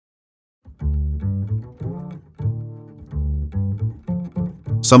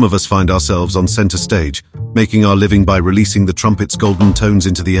Some of us find ourselves on center stage, making our living by releasing the trumpet's golden tones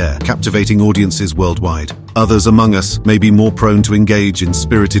into the air, captivating audiences worldwide. Others among us may be more prone to engage in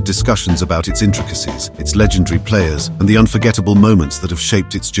spirited discussions about its intricacies, its legendary players, and the unforgettable moments that have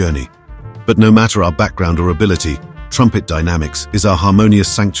shaped its journey. But no matter our background or ability, Trumpet Dynamics is our harmonious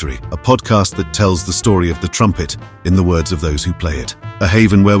sanctuary, a podcast that tells the story of the trumpet in the words of those who play it. A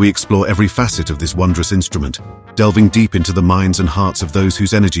haven where we explore every facet of this wondrous instrument, delving deep into the minds and hearts of those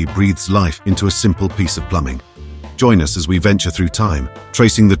whose energy breathes life into a simple piece of plumbing. Join us as we venture through time,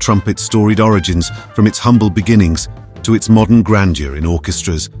 tracing the trumpet's storied origins from its humble beginnings to its modern grandeur in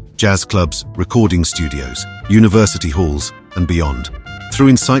orchestras, jazz clubs, recording studios, university halls, and beyond.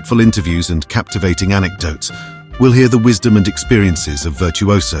 Through insightful interviews and captivating anecdotes, we'll hear the wisdom and experiences of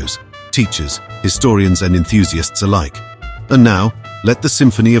virtuosos, teachers, historians, and enthusiasts alike. And now, let the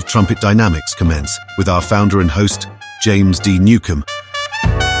symphony of Trumpet Dynamics commence with our founder and host, James D. Newcomb.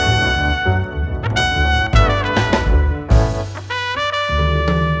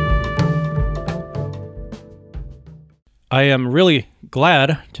 I am really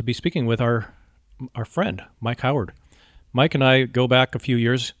glad to be speaking with our friend, Mike Howard. Mike and I go back a few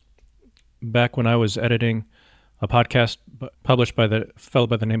years, back when I was editing a podcast published by the fellow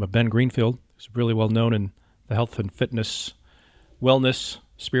by the name of Ben Greenfield, who's really well known in the health and fitness, wellness,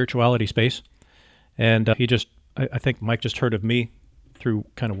 spirituality space. And I think Mike just heard of me through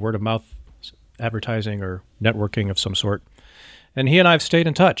kind of word of mouth advertising or networking of some sort. And he and I have stayed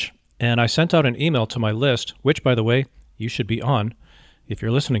in touch. And I sent out an email to my list, which, by the way, you should be on if you're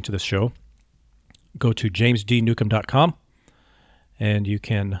listening to this show. Go to jamesdnewcomb.com and you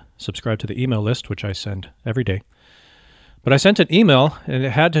can subscribe to the email list, which I send every day. But I sent an email, and it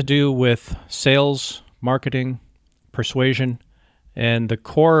had to do with sales, marketing, persuasion, and the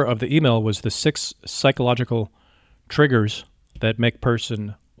core of the email was the 6 psychological triggers that make a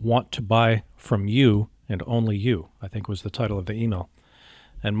person want to buy from you and only you, I think was the title of the email.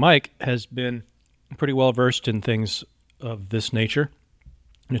 And Mike has been pretty well versed in things of this nature.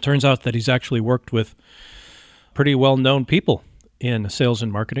 And it turns out that he's actually worked with pretty well-known people in sales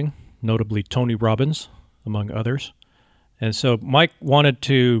and marketing, notably Tony Robbins, among others. And so Mike wanted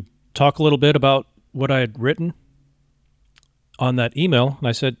to talk a little bit about what I had written on that email. And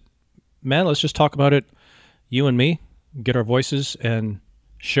I said, man, let's just talk about it, you and me, get our voices and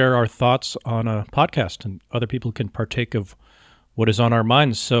share our thoughts on a podcast, and other people can partake of what is on our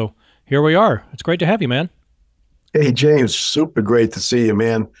minds. So here we are. It's great to have you, man. Hey, James, super great to see you,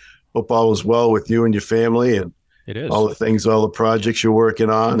 man. Hope all is well with you and your family and it is. All the projects you're working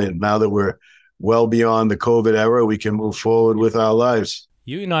on. And now that we're well beyond the COVID era, we can move forward with our lives.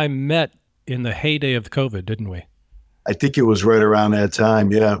 You and I met in the heyday of COVID, didn't we? I think it was right around that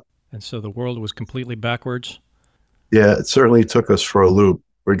time, yeah. And so the world was completely backwards? Yeah, it certainly took us for a loop,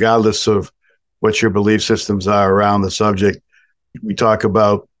 regardless of what your belief systems are around the subject. We talk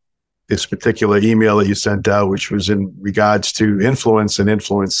about this particular email that you sent out, which was in regards to influence and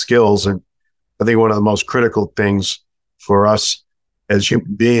influence skills. And I think one of the most critical things for us as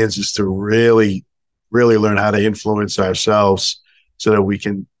human beings is to really, really learn how to influence ourselves so that we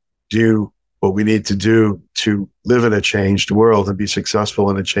can do what we need to do to live in a changed world and be successful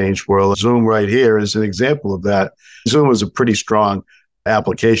in a changed world. Zoom right here is an example of that. Zoom was a pretty strong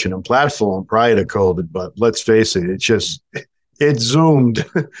application and platform prior to COVID, but let's face it, it zoomed.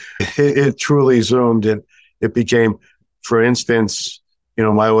 It truly zoomed, and it became, for instance,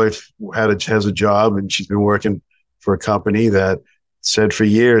 my wife has a job, and she's been working for a company that said for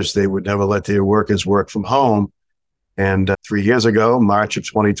years they would never let their workers work from home. And 3 years ago, March of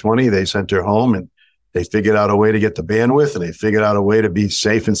 2020, they sent her home, and they figured out a way to get the bandwidth, and they figured out a way to be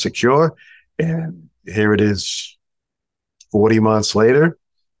safe and secure. And here it is 40 months later,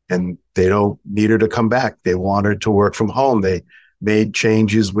 and they don't need her to come back. They want her to work from home. They made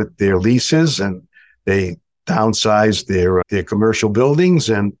changes with their leases, and they downsized their commercial buildings,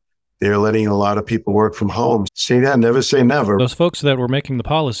 and they're letting a lot of people work from home. Say that, never say never. Those folks that were making the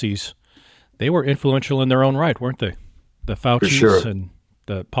policies, they were influential in their own right, weren't they? The Faucis and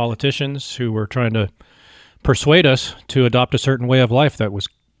the politicians who were trying to persuade us to adopt a certain way of life that was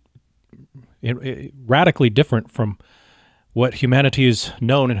radically different from what humanity has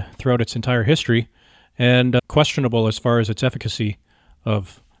known throughout its entire history, and questionable as far as its efficacy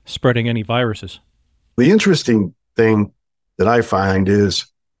of spreading any viruses. The interesting thing that I find is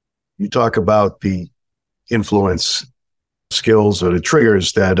you talk about the influence skills or the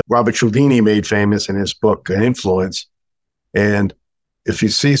triggers that Robert Cialdini made famous in his book, Influence. And if you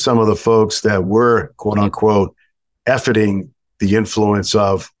see some of the folks that were, quote unquote, efforting the influence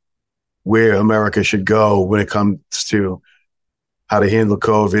of where America should go when it comes to how to handle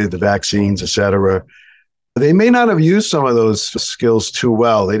COVID, the vaccines, et cetera. They may not have used some of those skills too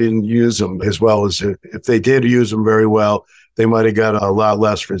well. They didn't use them as well as if they did use them very well, they might have got a lot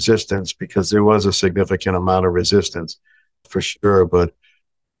less resistance because there was a significant amount of resistance for sure. But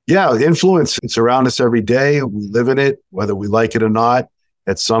yeah, influence, it's around us every day. We live in it, whether we like it or not,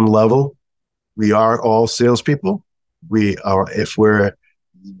 at some level. We are all salespeople. We are, if we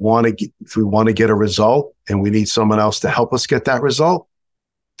want to get a result and we need someone else to help us get that result,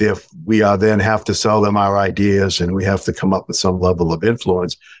 if we then have to sell them our ideas and we have to come up with some level of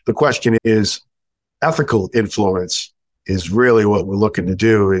influence. The question is, ethical influence is really what we're looking to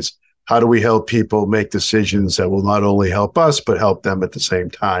do, is how do we help people make decisions that will not only help us, but help them at the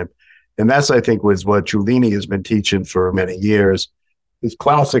same time? And that's, I think, was what Cialdini has been teaching for many years. His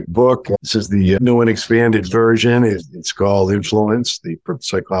classic book, this is the new and expanded version. It's called Influence, the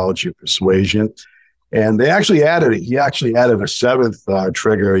Psychology of Persuasion. And he actually added a seventh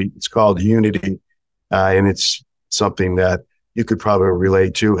trigger. It's called unity. And it's something that you could probably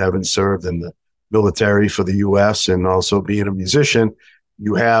relate to, having served in the military for the U.S. and also being a musician.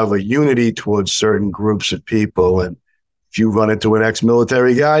 You have a unity towards certain groups of people. And if you run into an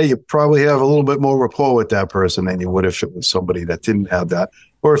ex-military guy, you probably have a little bit more rapport with that person than you would if it was somebody that didn't have that.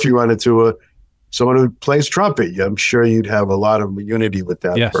 Or if you run into someone who plays trumpet, I'm sure you'd have a lot of unity with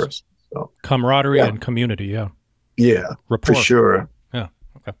that person. So, camaraderie and community, Yeah, rapport. For sure. Yeah,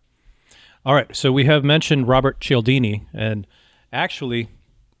 okay. All right, so we have mentioned Robert Cialdini, and actually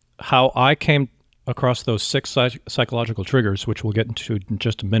how I came across those 6 psychological triggers, which we'll get into in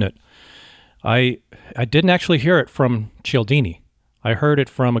just a minute. I didn't actually hear it from Cialdini. I heard it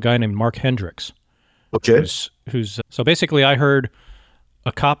from a guy named Mark Hendricks. Okay. So basically I heard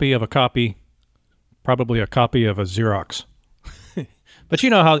a copy of a copy, probably a copy of a Xerox. But you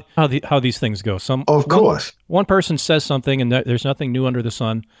know how these things go. Of course. One person says something and there's nothing new under the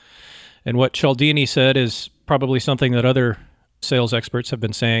sun. And what Cialdini said is probably something that other sales experts have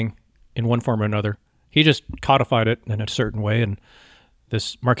been saying in one form or another. He just codified it in a certain way, and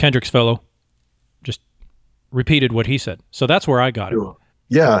this Mark Hendricks fellow just repeated what he said. So that's where I got it.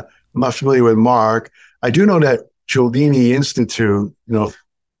 Yeah, I'm not familiar with Mark. I do know that Cialdini Institute,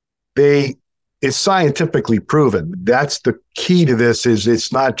 it's scientifically proven. That's the key to this, is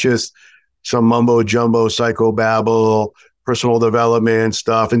it's not just some mumbo jumbo psychobabble, personal development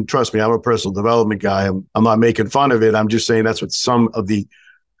stuff. And trust me, I'm a personal development guy. I'm not making fun of it. I'm just saying that's what some of the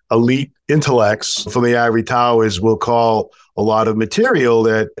elite intellects from the ivory towers will call a lot of material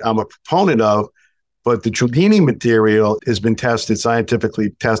that I'm a proponent of. But the Cialdini material has been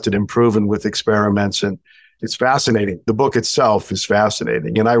scientifically tested and proven with experiments. And it's fascinating. The book itself is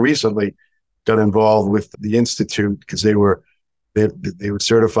fascinating. And I recently got involved with the Institute because they were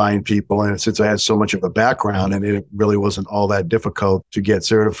certifying people. And since I had so much of a background, and it really wasn't all that difficult to get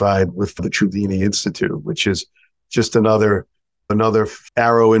certified with the Cialdini Institute, which is just another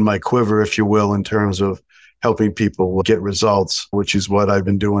arrow in my quiver, if you will, in terms of helping people get results, which is what I've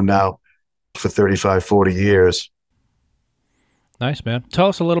been doing now for 35, 40 years. Nice, man. Tell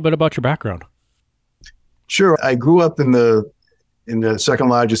us a little bit about your background. Sure. I grew up in the second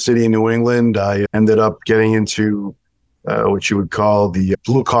largest city in New England. I ended up getting into what you would call the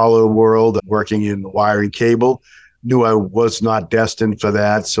blue collar world, working in wiring cable. Knew I was not destined for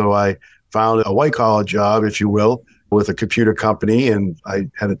that. So I found a white collar job, if you will, with a computer company. And I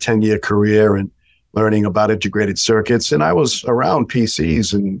had a 10-year career in learning about integrated circuits. And I was around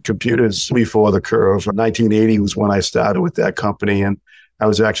PCs and computers before the curve. 1980 was when I started with that company. And I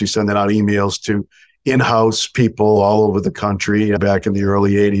was actually sending out emails to in-house people all over the country back in the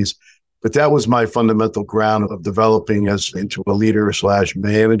early 80s. But that was my fundamental ground of developing into a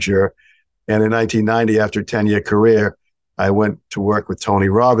leader/manager. And in 1990, after a 10-year career, I went to work with Tony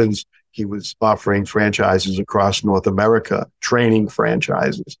Robbins. He was offering franchises across North America, training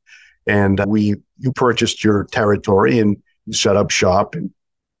franchises. And you purchased your territory and you set up shop, and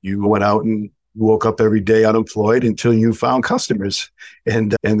you went out and woke up every day unemployed until you found customers.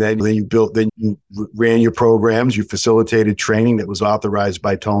 And then you ran your programs, you facilitated training that was authorized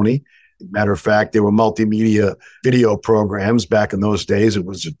by Tony. Matter of fact, there were multimedia video programs back in those days.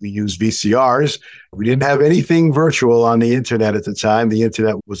 We used VCRs. We didn't have anything virtual on the internet at the time. The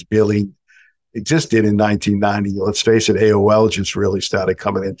internet was barely existed in 1990. Let's face it, AOL just really started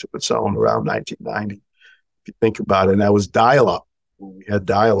coming into its own around 1990. If you think about it, and that was dial-up. We had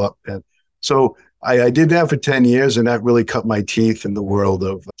dial-up. And so I did that for 10 years, and that really cut my teeth in the world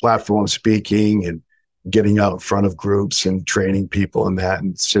of platform speaking and getting out in front of groups and training people in that.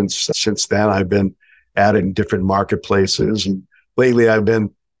 And since then, I've been at it in different marketplaces. And lately, I've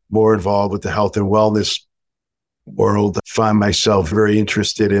been more involved with the health and wellness world. I find myself very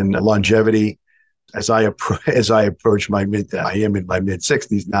interested in longevity as I approach I am in my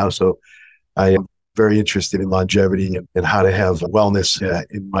mid-60s now, so I am very interested in longevity and how to have wellness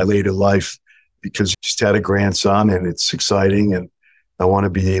in my later life, because I just had a grandson and it's exciting, and I want to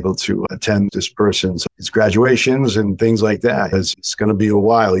be able to attend his graduations and things like that. It's going to be a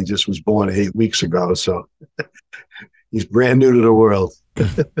while. He just was born 8 weeks ago, so he's brand new to the world.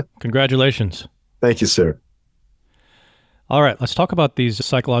 Congratulations. Thank you, sir. All right, let's talk about these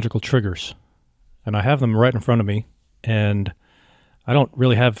psychological triggers. And I have them right in front of me, and I don't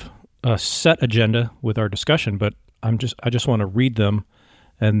really have a set agenda with our discussion, but I just want to read them,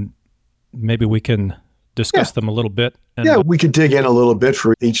 and maybe we can discuss them a little bit. And we could dig in a little bit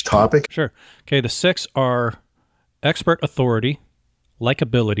for each topic. Sure. Okay, the 6 are expert authority,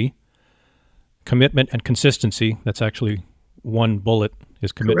 likability, commitment and consistency. That's actually one bullet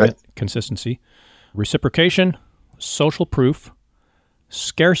is commitment, Correct. Consistency, reciprocation, social proof,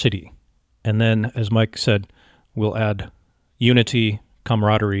 scarcity, and then, as Mike said, we'll add unity,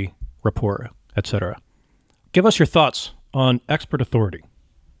 camaraderie, rapport, etc. Give us your thoughts on expert authority.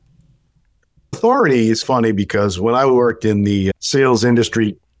 Authority is funny because when I worked in the sales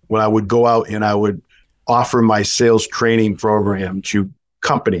industry, when I would go out and I would offer my sales training program to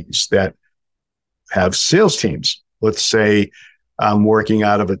companies that have sales teams. Let's say I'm working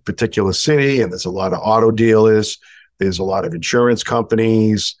out of a particular city and there's a lot of auto dealers, there's a lot of insurance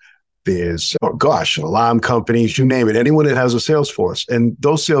companies, there's, alarm companies, you name it, anyone that has a sales force. And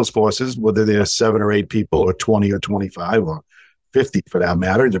those sales forces, whether they're 7 or 8 people or 20 or 25 or 50 for that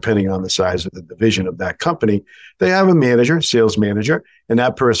matter, depending on the size of the division of that company, they have a manager, sales manager, and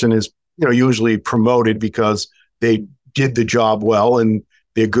that person is, usually promoted because they did the job well and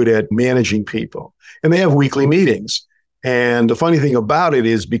they're good at managing people. And they have weekly meetings. And the funny thing about it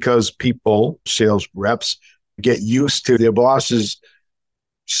is because people, sales reps, get used to their bosses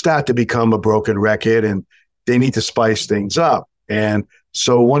start to become a broken record and they need to spice things up. And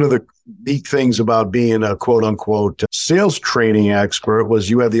so one of the neat things about being a quote unquote sales training expert was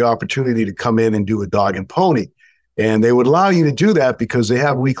you had the opportunity to come in and do a dog and pony. And they would allow you to do that because they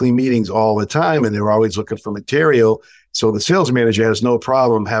have weekly meetings all the time and they're always looking for material. So the sales manager has no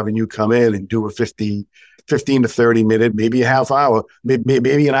problem having you come in and do a 15 to 30 minute, maybe a half hour,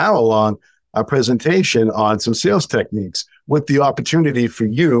 maybe an hour long presentation on some sales techniques with the opportunity for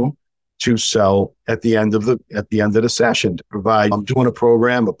you to sell at the end of the session, to provide. I'm doing a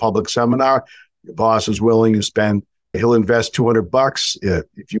program, a public seminar. Your boss is willing to spend. He'll invest $200.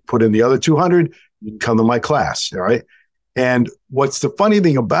 If you put in the other 200, you can come to my class. All right. And what's the funny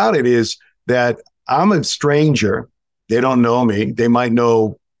thing about it is that I'm a stranger. They don't know me. They might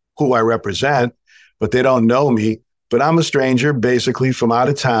know who I represent, but they don't know me. But I'm a stranger, basically from out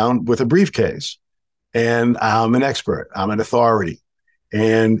of town with a briefcase, and I'm an expert. I'm an authority,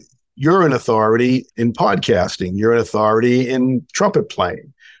 and you're an authority in podcasting. You're an authority in trumpet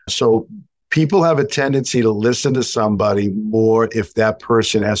playing. So people have a tendency to listen to somebody more if that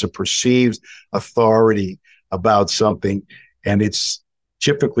person has a perceived authority about something, and it's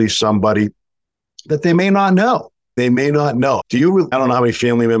typically somebody that they may not know. They may not know. I don't know how many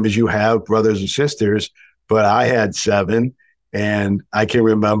family members you have, brothers and sisters, but I had 7, and I can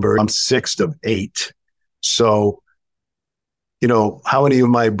remember I'm 6th of 8. So, how many of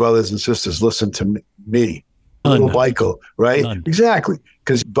my brothers and sisters listen to me? Little Michael, right? None. Exactly.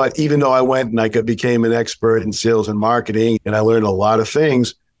 But even though I went and I became an expert in sales and marketing, and I learned a lot of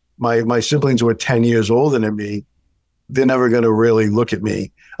things, my siblings who are 10 years older than me, they're never going to really look at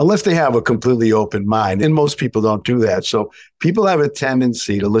me unless they have a completely open mind. And most people don't do that. So people have a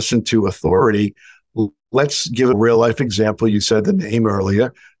tendency to listen to authority. Let's give a real life example. You said the name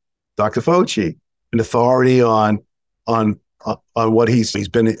earlier, Dr. Fauci, an authority on what he's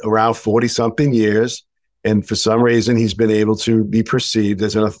been around 40 something years. And for some reason, he's been able to be perceived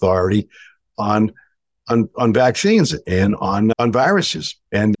as an authority on vaccines and on viruses.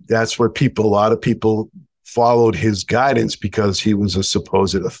 And that's where a lot of people followed his guidance because he was a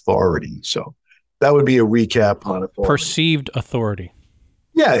supposed authority. So that would be a recap on authority. Perceived authority.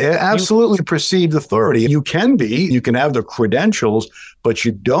 Yeah, absolutely perceived authority. You can have the credentials, but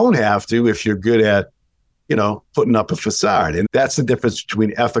you don't have to if you're good at, putting up a facade. And that's the difference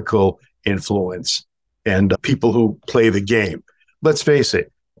between ethical influence and people who play the game. Let's face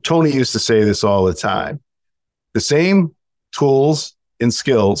it. Tony used to say this all the time. The same tools and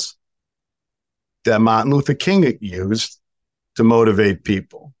skills that Martin Luther King used to motivate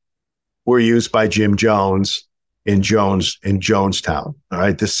people were used by Jim Jones in Jonestown. All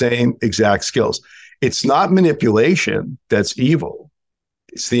right. The same exact skills. It's not manipulation that's evil.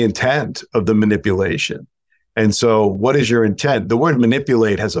 It's the intent of the manipulation. And so what is your intent? The word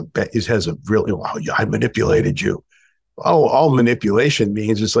manipulate has a really, wow, I manipulated you. Oh, all manipulation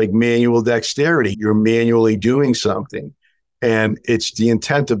means it's like manual dexterity. You're manually doing something, and it's the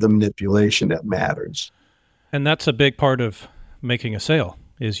intent of the manipulation that matters. And that's a big part of making a sale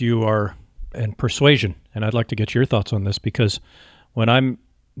is you are in persuasion. And I'd like to get your thoughts on this because when I'm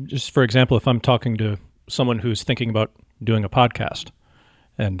just, for example, if I'm talking to someone who's thinking about doing a podcast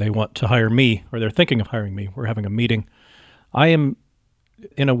and they want to hire me or they're thinking of hiring me, we're having a meeting. I am,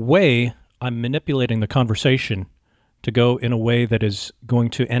 in a way, I'm manipulating the conversation to go in a way that is going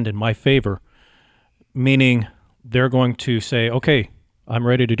to end in my favor, meaning they're going to say, okay, I'm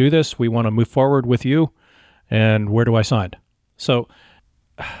ready to do this. We want to move forward with you. And where do I sign? So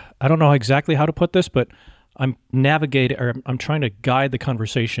I don't know exactly how to put this, but I'm navigating, or I'm trying to guide the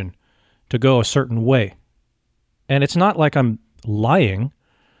conversation to go a certain way. And it's not like I'm lying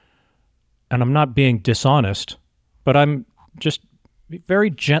and I'm not being dishonest, but I'm just very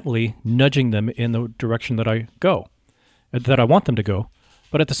gently nudging them in the direction that I go, that I want them to go.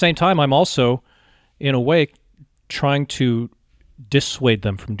 But at the same time, I'm also, in a way, trying to dissuade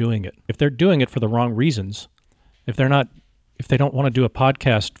them from doing it. If they're doing it for the wrong reasons, if they don't want to do a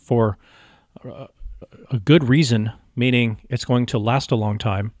podcast for a good reason, meaning it's going to last a long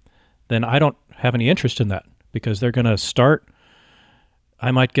time, then I don't have any interest in that because they're going to start.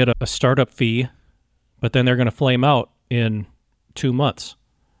 I might get a startup fee, but then they're going to flame out in 2 months.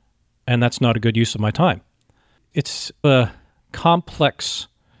 And that's not a good use of my time. It's a complex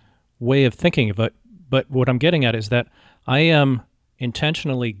way of thinking of it, but what I'm getting at is that I am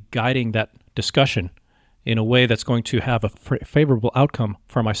intentionally guiding that discussion in a way that's going to have a favorable outcome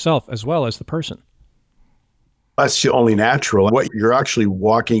for myself as well as the person. That's only natural. What you're actually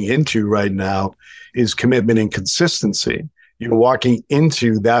walking into right now is commitment and consistency. You're walking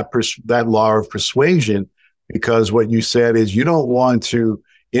into that law of persuasion because what you said is you don't want to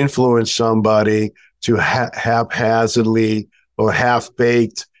influence somebody to haphazardly or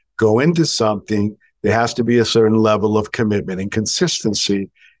half-baked go into something. There has to be a certain level of commitment and consistency.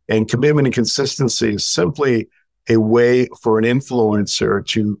 And commitment and consistency is simply a way for an influencer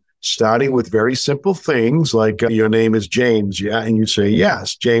to, starting with very simple things like your name is James, yeah? And you say,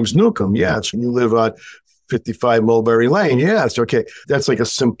 yes, James Newcomb, yes. And you live on 55 Mulberry Lane, yes, okay. That's like a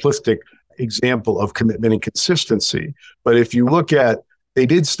simplistic example of commitment and consistency. But if you look at, they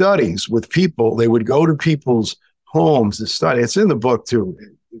did studies with people, they would go to people's homes to study. It's in the book too.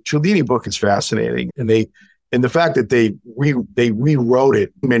 The Cialdini book is fascinating. And the fact that they rewrote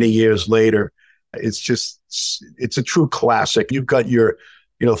it many years later, it's a true classic. You've got your,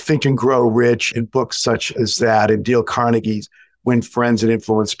 Think and Grow Rich and books such as that, and Dale Carnegie's Win Friends and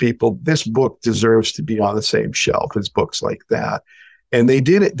Influence People. This book deserves to be on the same shelf as books like that. And they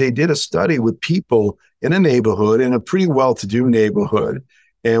did a study with people in a neighborhood, in a pretty well-to-do neighborhood.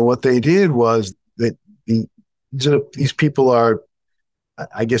 And what they did was that these people are,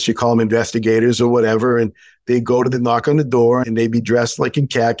 I guess you call them investigators or whatever, and they go to knock on the door and they be dressed like in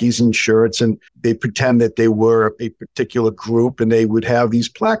khakis and shirts, and they pretend that they were a particular group, and they would have these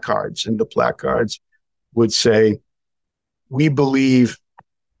placards, and the placards would say, "We believe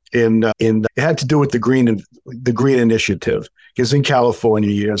in." It had to do with the Green Initiative, because in California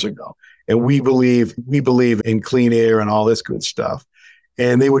years ago, and we believe in clean air and all this good stuff,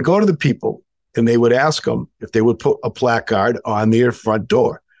 and they would go to the people. And they would ask them if they would put a placard on their front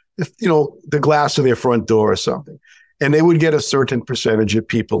door, the glass of their front door or something. And they would get a certain percentage of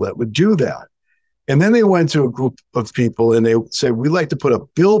people that would do that. And then they went to a group of people and they said, we'd like to put a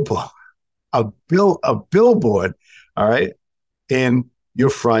billboard, all right, in your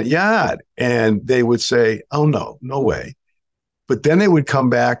front yard. And they would say, oh, no way. But then they would come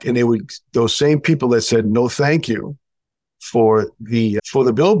back and those same people that said, no, thank you, for the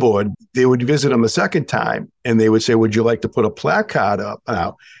billboard, they would visit them a second time and they would say, would you like to put a placard up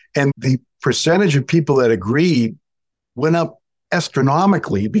now? And the percentage of people that agreed went up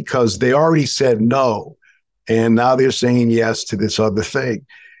astronomically because they already said no. And now they're saying yes to this other thing.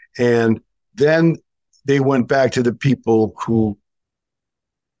 And then they went back to the people who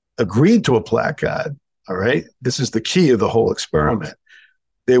agreed to a placard. All right. This is the key of the whole experiment.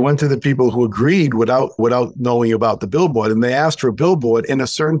 They went to the people who agreed without knowing about the billboard, and they asked for a billboard, and a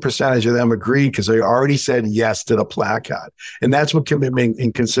certain percentage of them agreed because they already said yes to the placard. And that's what commitment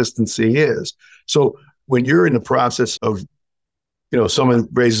and consistency is. So when you're in the process of, someone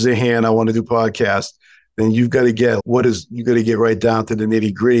raises their hand, I want to do podcast, then you've got to get right down to the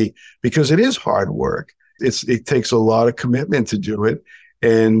nitty gritty, because it is hard work. It takes a lot of commitment to do it.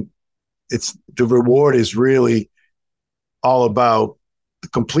 And the reward is really all about the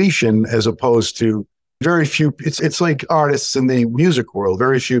completion as opposed to Very few, it's like artists in the music world.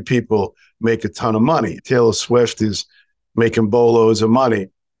 Very few people make a ton of money. Taylor Swift is making bolos of money.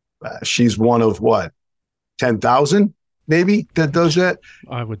 She's one of what, 10,000 maybe that does that?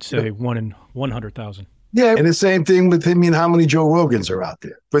 I would say 1 in 100,000. Yeah, and the same thing with, I mean, how many Joe Rogans are out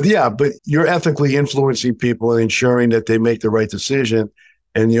there? But yeah, but you're ethically influencing people and ensuring that they make the right decision.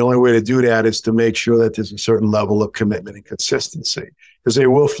 And the only way to do that is to make sure that there's a certain level of commitment and consistency, because they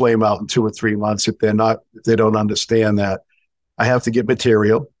will flame out in 2 or 3 months if they don't understand that I have to get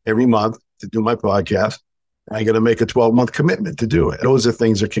material every month to do my podcast. And I got to make a 12-month commitment to do it. Those are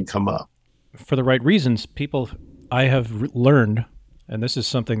things that can come up. For the right reasons, people, I have learned, and this is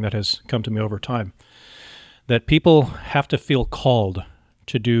something that has come to me over time, that people have to feel called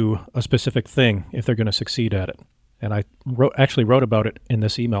to do a specific thing if they're going to succeed at it. And I actually wrote about it in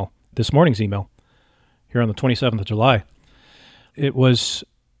this morning's email, here on the 27th of July. It was,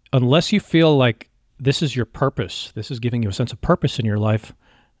 unless you feel like this is your purpose, this is giving you a sense of purpose in your life,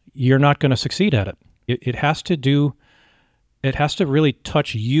 you're not going to succeed at it. It has to really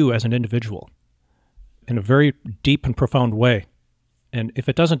touch you as an individual in a very deep and profound way. And if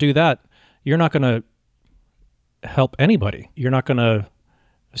it doesn't do that, you're not going to help anybody. You're not going to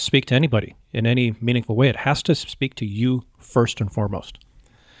speak to anybody in any meaningful way. It has to speak to you first and foremost.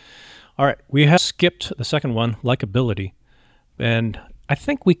 All right, we have skipped the second one, likability. And I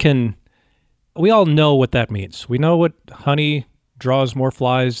think we all know what that means. We know what honey draws more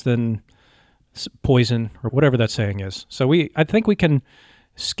flies than poison, or whatever that saying is. So I think we can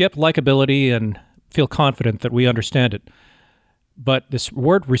skip likability and feel confident that we understand it. But this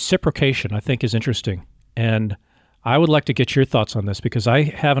word reciprocation, I think, is interesting. And I would like to get your thoughts on this, because I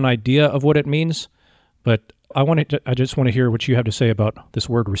have an idea of what it means, but I just want to hear what you have to say about this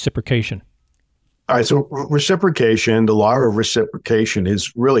word reciprocation. All right, so reciprocation, the law of reciprocation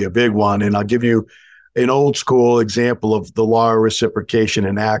is really a big one, and I'll give you an old school example of the law of reciprocation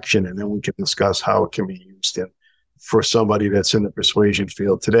in action, and then we can discuss how it can be used for somebody that's in the persuasion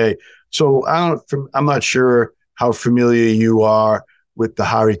field today. So I'm not sure how familiar you are with the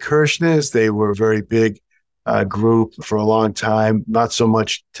Hare Krishnas. They were a very big group for a long time, not so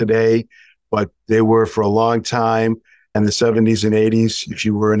much today, but they were for a long time in the 70s and 80s. If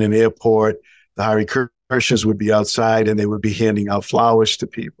you were in an airport, the Hare Krishnas would be outside and they would be handing out flowers to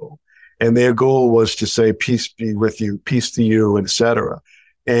people. And their goal was to say, peace be with you, peace to you, etc.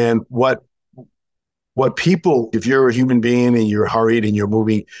 And what people, if you're a human being and you're hurried and you're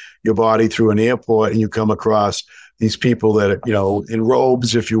moving your body through an airport and you come across these people that are, in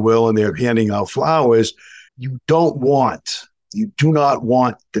robes, if you will, and they're handing out flowers, you do not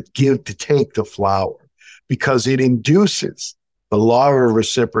want to take the flower, because it induces the law of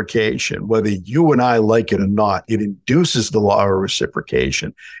reciprocation. Whether you and I like it or not, it induces the law of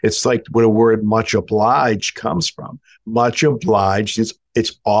reciprocation. It's like where the word much obliged comes from. Much obliged is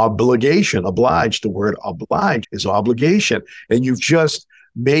it's obligation. Obliged, the word obliged is obligation. And you've just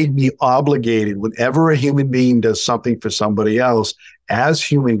made me obligated. Whenever a human being does something for somebody else, as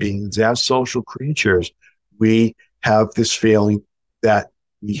human beings, as social creatures, we have this feeling that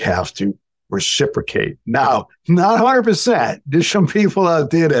we have to reciprocate. Now, not 100%. There's some people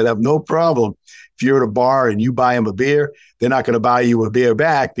out there that have no problem. If you're at a bar and you buy them a beer, they're not going to buy you a beer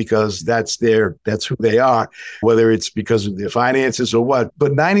back, because that's who they are, whether it's because of their finances or what.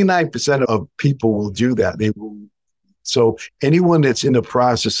 But 99% of people will do that. They will. So anyone that's in the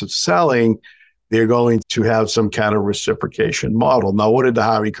process of selling, they're going to have some kind of reciprocation model. Now, what did the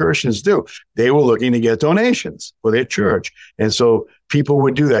Hare Krishnas do? They were looking to get donations for their church. And so people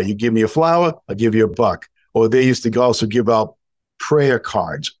would do that. You give me a flower, I'll give you $1. Or they used to also give out prayer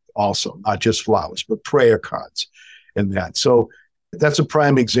cards also, not just flowers, but prayer cards and that. So that's a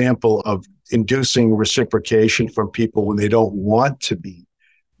prime example of inducing reciprocation from people when they don't want to be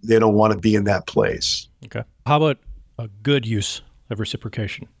in that place. Okay. How about a good use of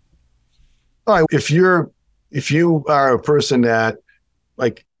reciprocation? All right, if you are a person that,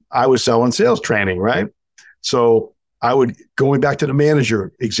 like, I was selling sales training, right? So going back to the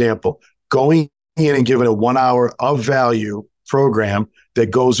manager example, going in and giving a 1 hour of value program that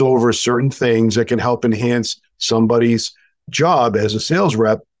goes over certain things that can help enhance somebody's job as a sales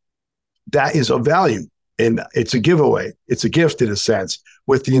rep, that is of value. And it's a giveaway. It's a gift in a sense,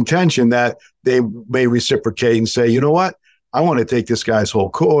 with the intention that they may reciprocate and say, you know what? I want to take this guy's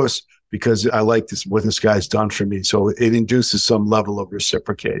whole course because I like what this guy's done for me. So it induces some level of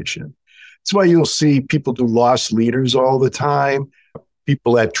reciprocation. That's why you'll see people do lost leaders all the time.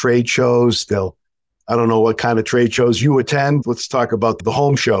 People at trade shows, I don't know what kind of trade shows you attend. Let's talk about the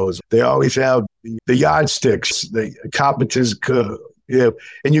home shows. They always have the yardsticks, the carpenters, Yeah.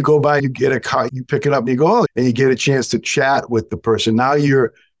 And you go by, you get a car, you pick it up and you go, oh, and you get a chance to chat with the person. Now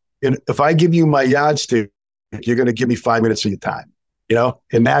if I give you my yardstick, you're going to give me 5 minutes of your time,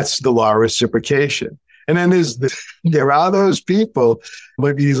 and that's the law of reciprocation. And then there are those people,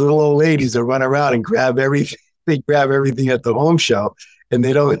 maybe these little old ladies that run around and grab everything. They grab everything at the home show, and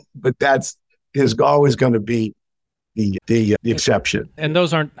they don't. But there's always going to be the exception. And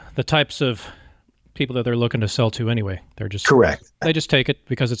those aren't the types of people that they're looking to sell to anyway. They're just correct. They just take it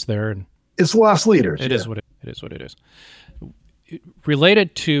because it's there, and it's lost leaders. It is what it is.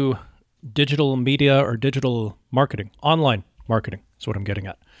 Related to digital media or digital marketing, online marketing is what I'm getting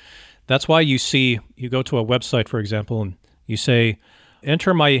at. That's why you go to a website, for example, and you say,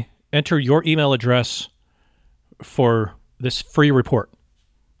 enter your email address for this free report.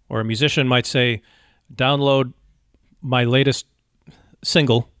 Or a musician might say, download my latest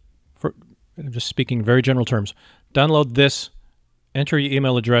single, I'm just speaking in very general terms, download this, enter your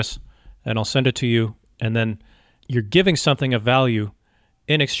email address, and I'll send it to you. And then you're giving something of value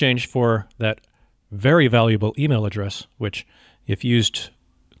in exchange for that very valuable email address, which if used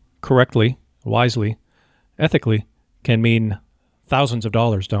correctly, wisely, ethically, can mean thousands of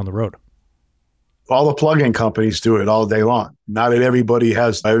dollars down the road. All the plugin companies do it all day long. Not that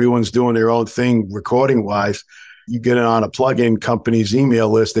everyone's doing their own thing recording wise. You get it on a plugin company's email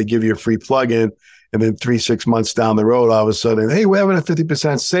list, they give you a free plugin, and then 3-6 months down the road, all of a sudden, hey, we're having a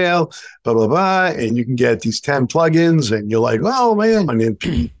 50% sale, blah, blah, blah, and you can get these 10 plugins, and you're like, oh, man, and then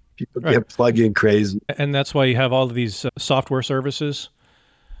people get plugin crazy. And that's why you have all of these software services.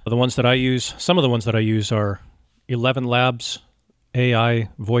 Some of the ones that I use are 11 Labs, AI,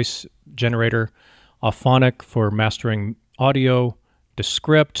 voice generator, Auphonic for mastering audio,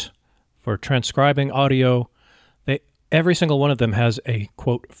 Descript for transcribing audio. Every single one of them has a,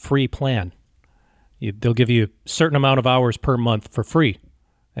 quote, free plan. They'll give you a certain amount of hours per month for free,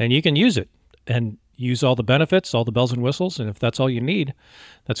 and you can use it and use all the benefits, all the bells and whistles, and if that's all you need,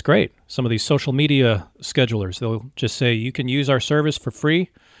 that's great. Some of these social media schedulers, they'll just say, you can use our service for free,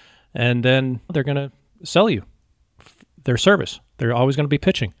 and then they're going to sell you their service. They're always going to be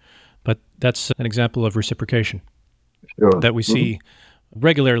pitching. But that's an example of reciprocation that we see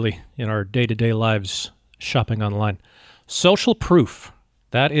regularly in our day-to-day lives shopping online. Social proof,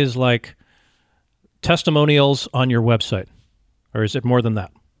 that is like testimonials on your website, or is it more than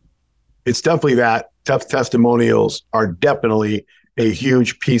that? It's definitely that. Tough testimonials are definitely a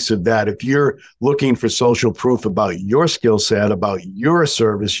huge piece of that. If you're looking for social proof about your skill set, about your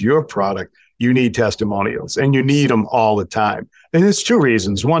service, your product, you need testimonials, and you need them all the time. And there's two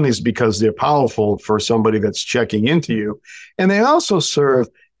reasons. One is because they're powerful for somebody that's checking into you. And they also serve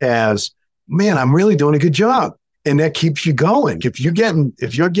as, man, I'm really doing a good job. And that keeps you going. If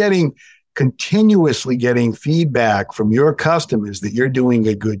you're continuously getting feedback from your customers that you're doing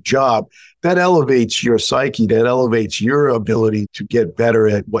a good job, that elevates your psyche, that elevates your ability to get better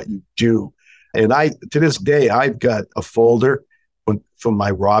at what you do. And to this day, I've got a folder from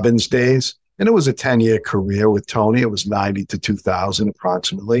my Robbins days. And it was a 10-year career with Tony. It was 90 to 2000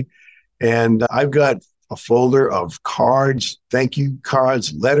 approximately. And I've got a folder of cards, thank you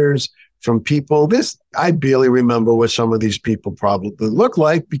cards, letters from people. I barely remember what some of these people probably look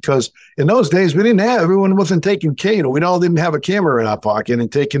like, because in those days, everyone wasn't taking we all didn't have a camera in our pocket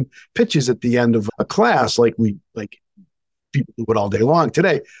and taking pictures at the end of a class like people do it all day long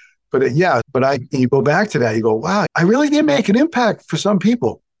today. But you go back to that, you go, wow, I really did make an impact for some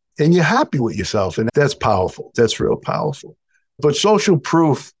people. And you're happy with yourself. And that's powerful. That's real powerful. But social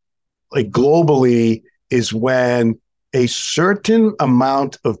proof, like globally, is when a certain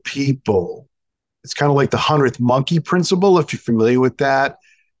amount of people, it's kind of like the 100th monkey principle, if you're familiar with that.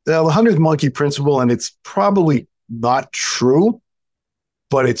 The 100th monkey principle, and it's probably not true,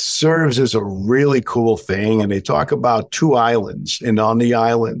 but it serves as a really cool thing. And they talk about 2 islands, and on the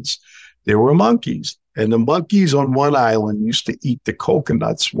islands, there were monkeys. And the monkeys on one island used to eat the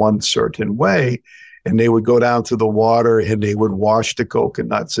coconuts one certain way. And they would go down to the water and they would wash the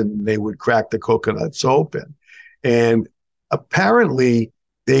coconuts and they would crack the coconuts open. And apparently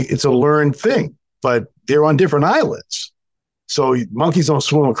it's a learned thing, but they're on different islands. So monkeys don't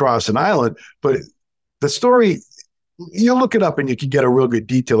swim across an island, but the story, you look it up and you can get a real good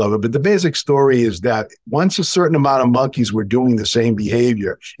detail of it. But the basic story is that once a certain amount of monkeys were doing the same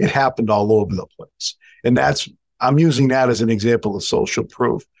behavior, it happened all over the place. And I'm using that as an example of social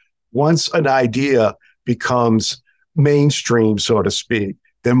proof. Once an idea becomes mainstream, so to speak,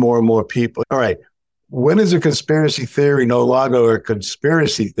 then more and more people. All right, when is a conspiracy theory no longer a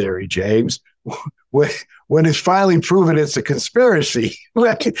conspiracy theory, James? When it's finally proven it's a conspiracy,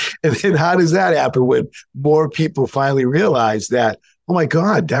 right? And then how does that happen when more people finally realize that, oh my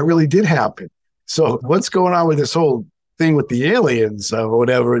God, that really did happen. So what's going on with this whole thing with the aliens or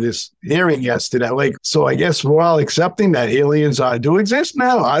whatever this hearing yesterday? Like, so I guess we're all accepting that aliens do exist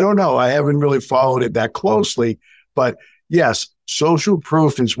now. I don't know. I haven't really followed it that closely, but yes, social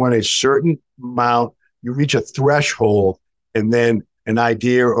proof is when a certain amount, you reach a threshold and then an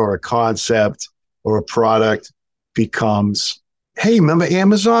idea or a concept or a product becomes, hey, remember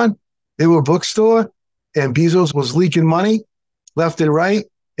Amazon? They were a bookstore and Bezos was leaking money left and right.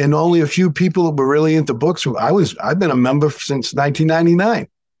 And only a few people were really into books. I've been a member since 1999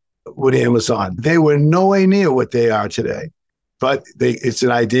 with Amazon. They were nowhere near what they are today, but it's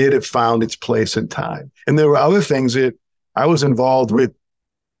an idea that found its place in time. And there were other things that I was involved with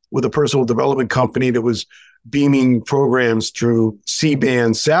a personal development company that was beaming programs through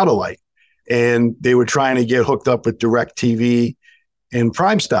C-band satellite. And they were trying to get hooked up with DirecTV and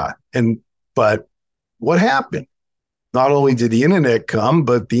PrimeStar. But what happened? Not only did the internet come,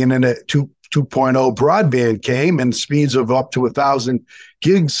 but the internet 2.0 broadband came and speeds of up to 1,000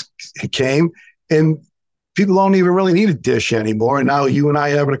 gigs came. And people don't even really need a dish anymore. And now you and I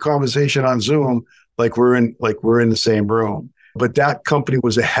having a conversation on Zoom like we're in the same room. But that company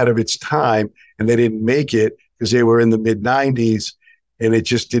was ahead of its time, and they didn't make it because they were in the mid-90s and it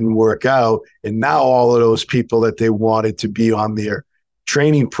just didn't work out. And now all of those people that they wanted to be on their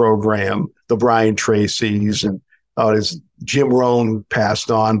training program, the Brian Tracy's and there's Jim Rohn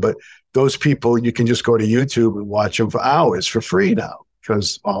passed on, but those people, you can just go to YouTube and watch them for hours for free now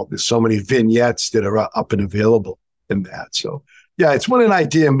because there's so many vignettes that are up and available in that. So yeah, it's when an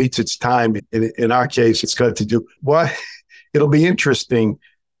idea meets its time. In our case, it's got to do what it'll be interesting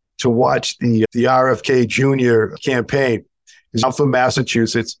to watch the RFK Jr. campaign. I'm from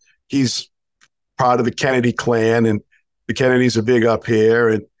Massachusetts. He's part of the Kennedy clan, and the Kennedys are big up here.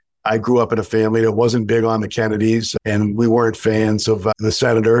 And I grew up in a family that wasn't big on the Kennedys, and we weren't fans of the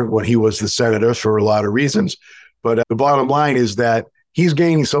senator when he was the senator for a lot of reasons. But the bottom line is that he's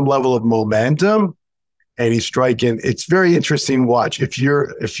gaining some level of momentum, and he's striking. It's very interesting to watch. If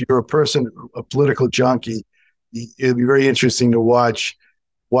you're a person, a political junkie, it'll be very interesting to watch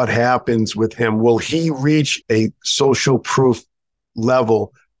what happens with him. Will he reach a social proof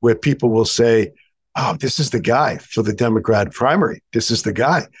level where people will say, oh, this is the guy for the Democrat primary. This is the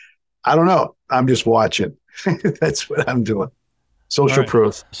guy. I don't know. I'm just watching. That's what I'm doing. Social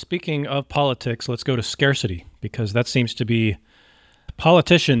proof. Speaking of politics, let's go to scarcity, because that seems to be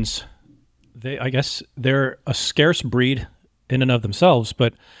politicians. I guess they're a scarce breed in and of themselves.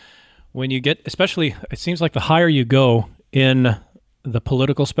 But when you get, especially, it seems like the higher you go in the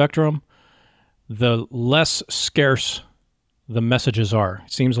political spectrum, the less scarce the messages are.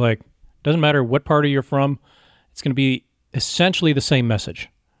 It seems like it doesn't matter what party you're from, it's going to be essentially the same message.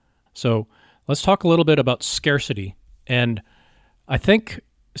 So let's talk a little bit about scarcity. And I think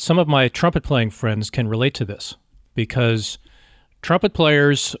some of my trumpet playing friends can relate to this, because trumpet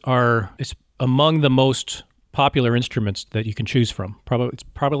players it's among the most popular instruments that you can choose from. It's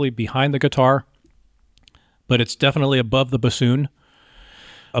probably behind the guitar, but it's definitely above the bassoon,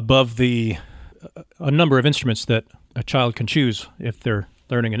 above a number of instruments that a child can choose if they're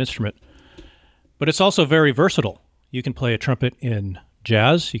learning an instrument. But it's also very versatile. You can play a trumpet in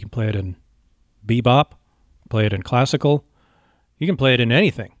jazz, you can play it in bebop, play it in classical, you can play it in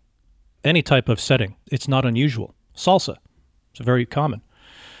anything, any type of setting. It's not unusual. Salsa, it's very common.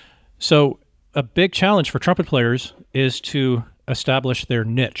 So a big challenge for trumpet players is to establish their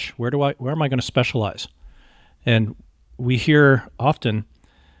niche. Where am I going to specialize? And we hear often,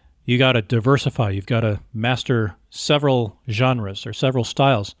 you got to diversify. You've got to master several genres or several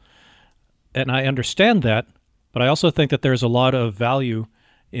styles. And I understand that, but I also think that there's a lot of value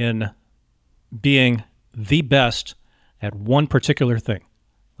in being the best at one particular thing.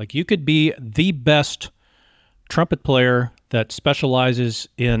 Like, you could be the best trumpet player that specializes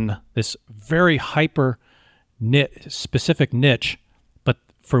in this very hyper specific niche, but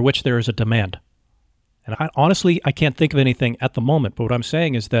for which there is a demand. And I can't think of anything at the moment, but what I'm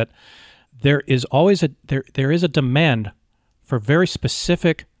saying is that there is always there is a demand for very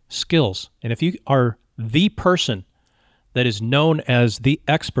specific skills. And if you are the person that is known as the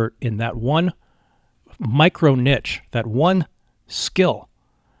expert in that one micro niche, that one skill,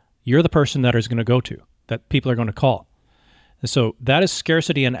 you're the person that is going to go to, that people are going to call. And so that is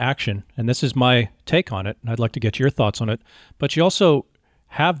scarcity in action, and this is my take on it, and I'd like to get your thoughts on it. But you also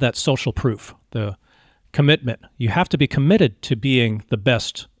have that social proof, the commitment. You have to be committed to being the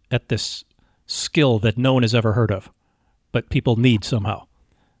best at this skill that no one has ever heard of, but people need somehow.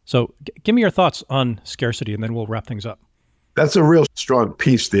 So give me your thoughts on scarcity, and then we'll wrap things up. That's a real strong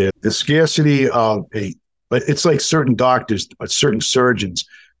piece there. The scarcity of a But it's like certain doctors, certain surgeons,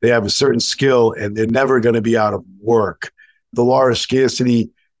 they have a certain skill and they're never going to be out of work. The law of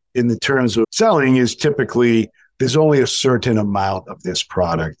scarcity in the terms of selling is typically there's only a certain amount of this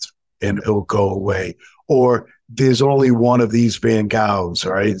product and it'll go away. Or there's only one of these Van Gaals,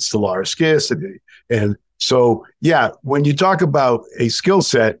 all right? It's the law of scarcity. And so, yeah, when you talk about a skill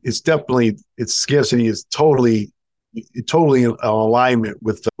set, it's scarcity is totally in alignment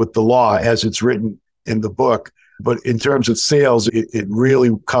with the law as it's written in the book. But in terms of sales, it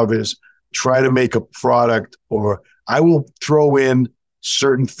really covers try to make a product, or I will throw in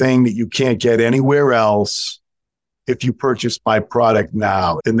certain thing that you can't get anywhere else if you purchase my product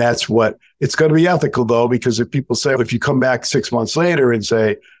now. And that's what it's going to be ethical, though, because if people say, if you come back 6 months later and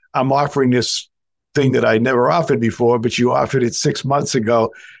say, I'm offering this thing that I never offered before, but you offered it 6 months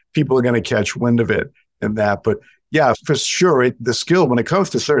ago, people are going to catch wind of it and that. But yeah, for sure, the skill, when it comes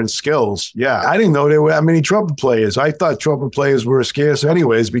to certain skills, yeah, I didn't know there were that many trumpet players. I thought trumpet players were scarce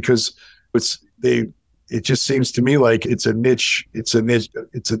anyways, because it just seems to me like it's a niche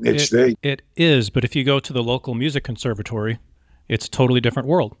thing. It is, but if you go to the local music conservatory, it's a totally different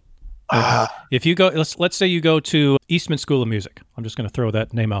world. If you go, let's say you go to Eastman School of Music. I'm just going to throw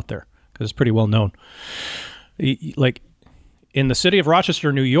that name out there because it's pretty well known. Like in the city of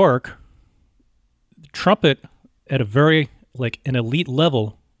Rochester, New York, trumpet at a very, like an elite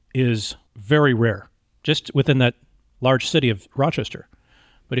level is very rare, just within that large city of Rochester.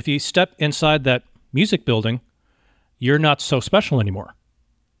 But if you step inside that music building, you're not so special anymore.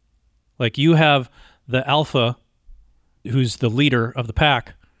 Like you have the alpha who's the leader of the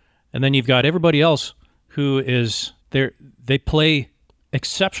pack, and then you've got everybody else who is there. They play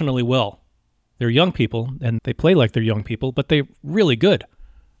exceptionally well. They're young people and they play like they're young people, but they're really good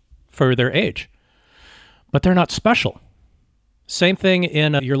for their age. But they're not special. Same thing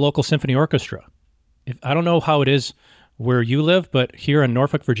in your local symphony orchestra. I don't know how it is where you live, but here in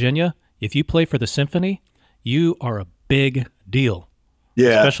Norfolk, Virginia, if you play for the symphony, you are a big deal.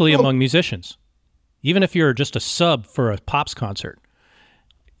 Yeah. Especially among musicians. Even if you're just a sub for a Pops concert,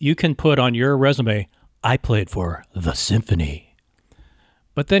 you can put on your resume, I played for the symphony.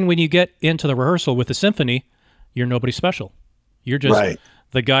 But then when you get into the rehearsal with the symphony, you're nobody special. You're just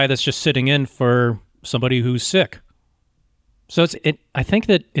the guy that's just sitting in for somebody who's sick. So I think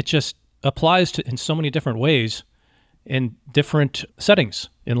that it just applies to in so many different ways in different settings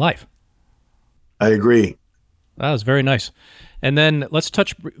in life. I agree. That was very nice. And then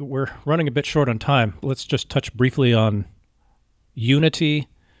we're running a bit short on time. Let's just touch briefly on unity.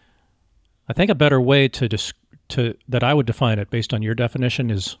 I think a better way that I would define it based on your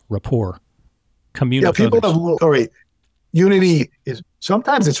definition is rapport. Commune with others. Unity is,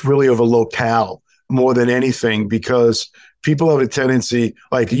 sometimes it's really of a locale more than anything, because people have a tendency,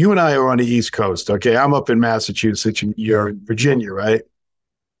 like you and I are on the East Coast. Okay. I'm up in Massachusetts and you're in Virginia, right?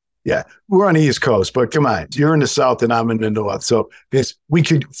 Yeah. We're on the East Coast, but come on, you're in the South and I'm in the North. So we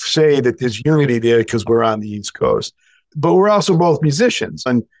could say that there's unity there because we're on the East Coast, but we're also both musicians,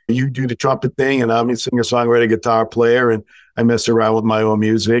 and you do the trumpet thing and I'm a singer-songwriter, guitar player, and I mess around with my own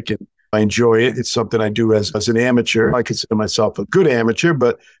music and I enjoy it. It's something I do as an amateur. I consider myself a good amateur,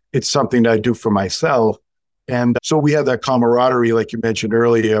 but it's something that I do for myself. And so we have that camaraderie, like you mentioned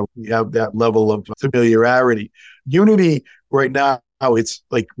earlier. We have that level of familiarity. Unity right now, it's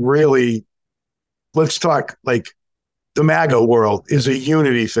like really, let's talk like the MAGA world is a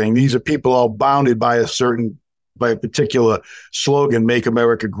unity thing. These are people all bounded by a particular slogan, Make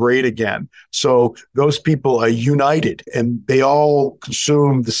America Great Again. So those people are united and they all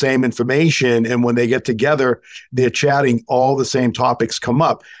consume the same information. And when they get together, they're chatting, all the same topics come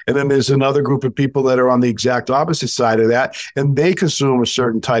up. And then there's another group of people that are on the exact opposite side of that, and they consume a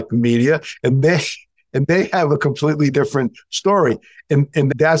certain type of media, and they have a completely different story.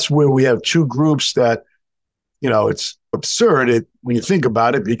 And that's where we have two groups that, it's absurd when you think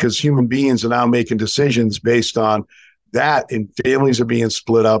about it, because human beings are now making decisions based on that, and families are being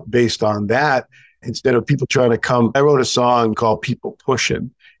split up based on that, instead of people trying to come. I wrote a song called People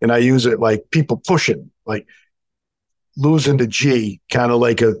Pushing, and I use it like people pushing, like losing the G, kind of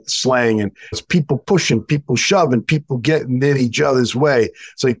like a slang. And it's people pushing, people shoving, people getting in each other's way.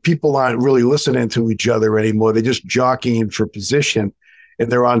 It's like people aren't really listening to each other anymore. They're just jockeying for position,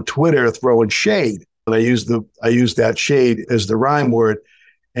 and they're on Twitter throwing shade. And I use that shade as the rhyme word.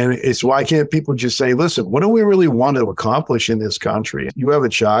 And it's, why can't people just say, listen, what do we really want to accomplish in this country? You have a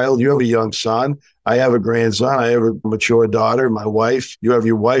child, you have a young son, I have a grandson, I have a mature daughter, my wife, you have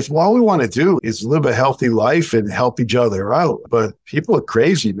your wife. Well, all we want to do is live a healthy life and help each other out. But people are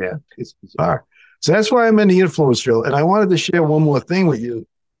crazy, man. It's bizarre. So that's why I'm in the influence field. And I wanted to share one more thing with you.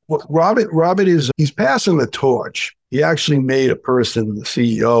 Well, Robert he's passing the torch. He actually made a person the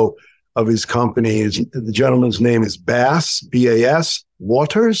CEO of his company. The gentleman's name is Bas, B-A-S,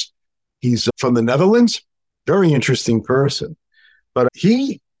 Waters. He's from the Netherlands. Very interesting person. But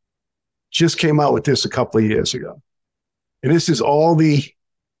he just came out with this a couple of years ago. And this is all the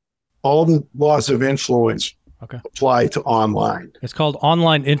laws of influence apply to online. It's called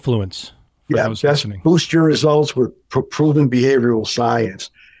online influence. That's boost your results with proven behavioral science.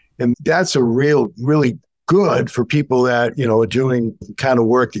 And that's really good for people that, are doing the kind of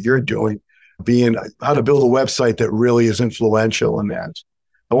work that you're doing, being how to build a website that really is influential in that.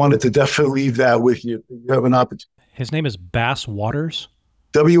 I wanted to definitely leave that with you. You have an opportunity. His name is Bas Waters?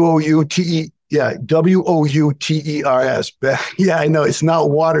 W-O-U-T-E. Yeah, W-O-U-T-E-R-S. Yeah, I know. It's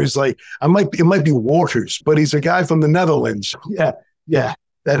not Waters. It might be Waters, but he's a guy from the Netherlands. Yeah.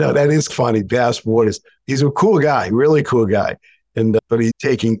 That is funny. Bas Waters. He's a cool guy, really cool guy. And but he's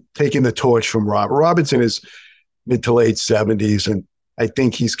taking the torch from Robert. Robert's in his mid to late 70s, and I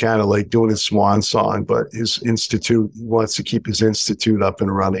think he's kind of doing his swan song. But his institute, he wants to keep his institute up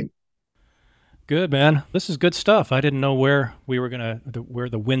and running. Good, man. This is good stuff. I didn't know where where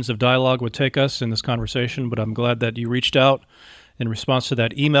the winds of dialogue would take us in this conversation, but I'm glad that you reached out in response to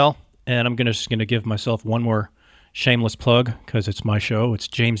that email. And I'm just going to give myself one more shameless plug because it's my show. It's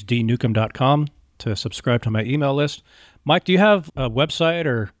jamesdnewcomb.com to subscribe to my email list. Mike, do you have a website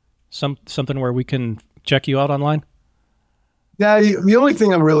or something where we can check you out online? Yeah, the only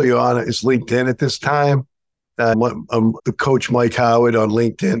thing I'm really on is LinkedIn at this time. I'm the Coach Mike Howard on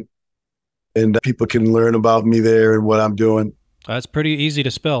LinkedIn, and people can learn about me there and what I'm doing. That's pretty easy to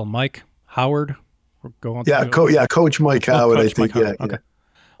spell. Mike Howard. Coach Mike Howard. Coach I think. Mike Howard. Yeah. Okay.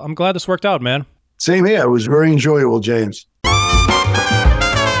 I'm glad this worked out, man. Same here. It was very enjoyable, James.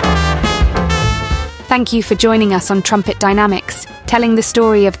 Thank you for joining us on Trumpet Dynamics, telling the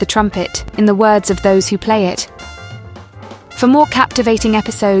story of the trumpet in the words of those who play it. For more captivating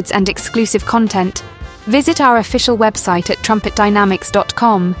episodes and exclusive content, visit our official website at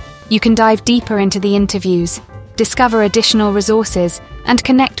trumpetdynamics.com. You can dive deeper into the interviews, discover additional resources, and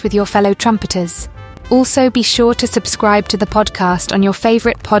connect with your fellow trumpeters. Also, be sure to subscribe to the podcast on your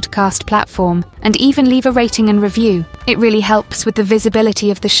favorite podcast platform and even leave a rating and review. It really helps with the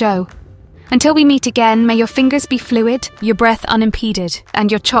visibility of the show. Until we meet again, may your fingers be fluid, your breath unimpeded, and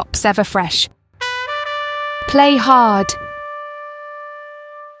your chops ever fresh. Play hard.